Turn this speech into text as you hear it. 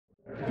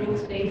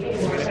speaking today.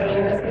 Thanks for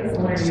coming.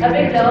 This is a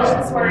big deal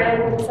since we're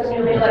in some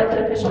newly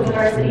elected officials in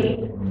our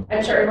city.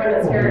 I'm sure everyone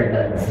that's here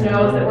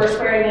knows that we're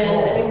swearing in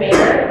a new mayor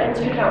and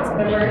 2 council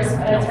members.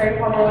 Terry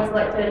Palmer was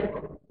elected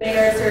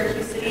mayor of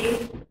Syracuse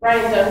City.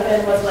 Ryan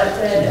Duncan was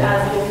elected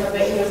as the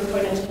incumbent. He was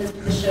appointed to his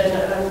position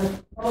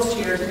almost 2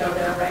 years ago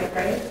now, right?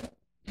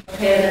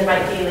 Okay, and then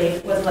Mike Gailey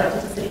was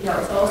elected to city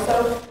council.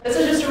 So this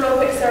is just a real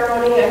quick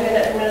ceremony. I'm going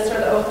to administer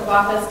the oath of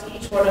office to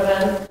each one of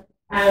them.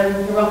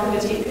 You're welcome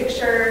to take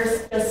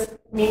pictures, just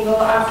mingle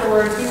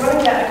afterwards. We want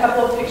to get a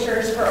couple of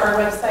pictures for our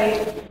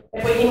website.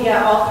 If we can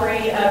get all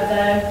 3 of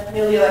the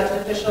newly elected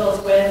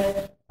officials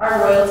with our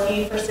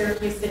royalty for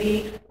Syracuse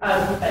City,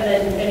 and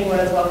then anyone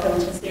is welcome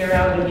to stay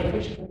around and get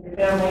pictures with your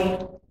family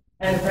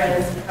and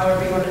friends,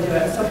 however you want to do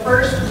it. So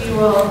first, we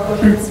will go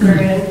ahead and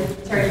swear in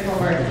Terry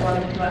Palmer. If you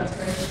want to do that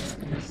first.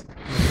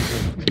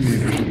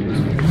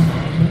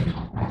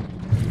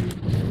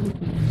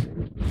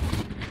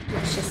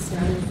 Let's just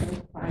stand and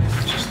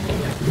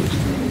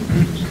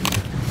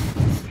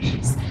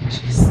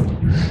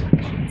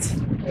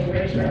okay,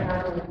 raise your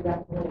hand and repeat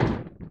after me.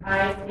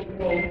 I state your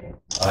name.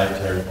 I,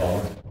 Terry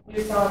Palmer,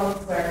 Do solemnly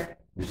swear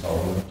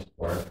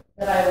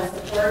that I will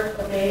support,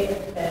 obey, and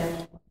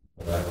defend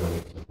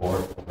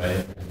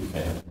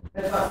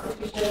the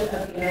Constitution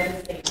of the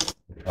United States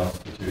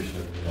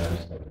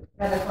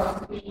and the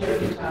Constitution of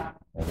Utah,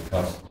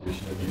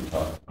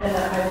 and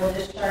that I will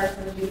discharge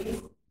the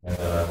duties of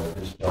the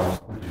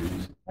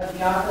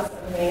office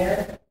of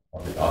mayor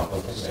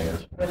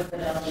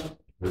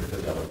with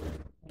fidelity.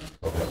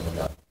 So help me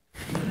God.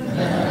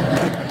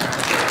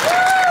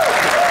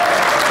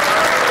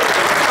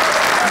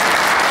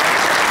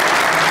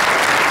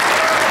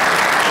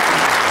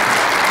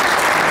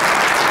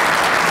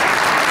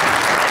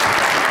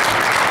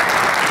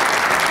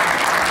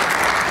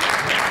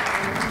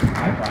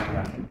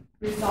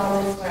 Do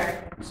solemnly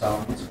swear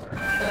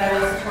that I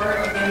will support,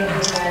 obey,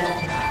 and defend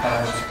the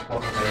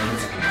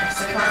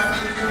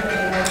Constitution of the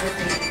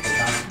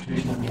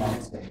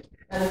United States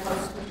and the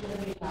Constitution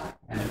of Utah,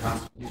 and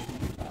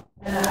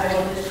that I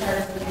will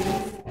discharge the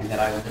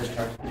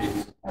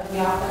duties of the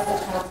office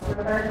of council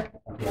member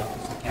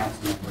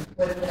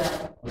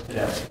with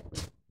fidelity.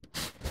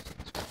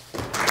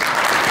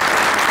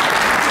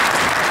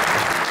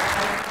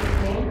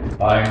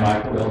 I,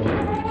 Michael L.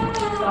 Daly,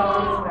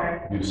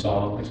 Do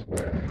solemnly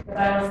swear that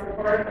I will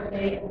support,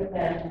 obey, and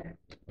defend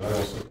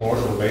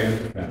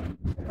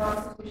the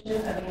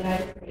Constitution of the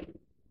United States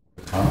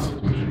the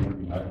Constitution of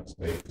the United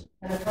States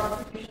and the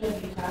Constitution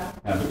of Utah,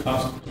 and the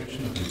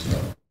Constitution of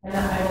Utah, and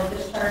that I will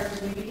discharge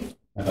the duties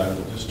and I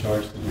will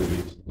discharge the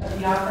duties of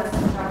the office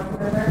of council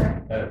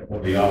member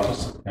of the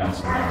office of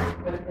council member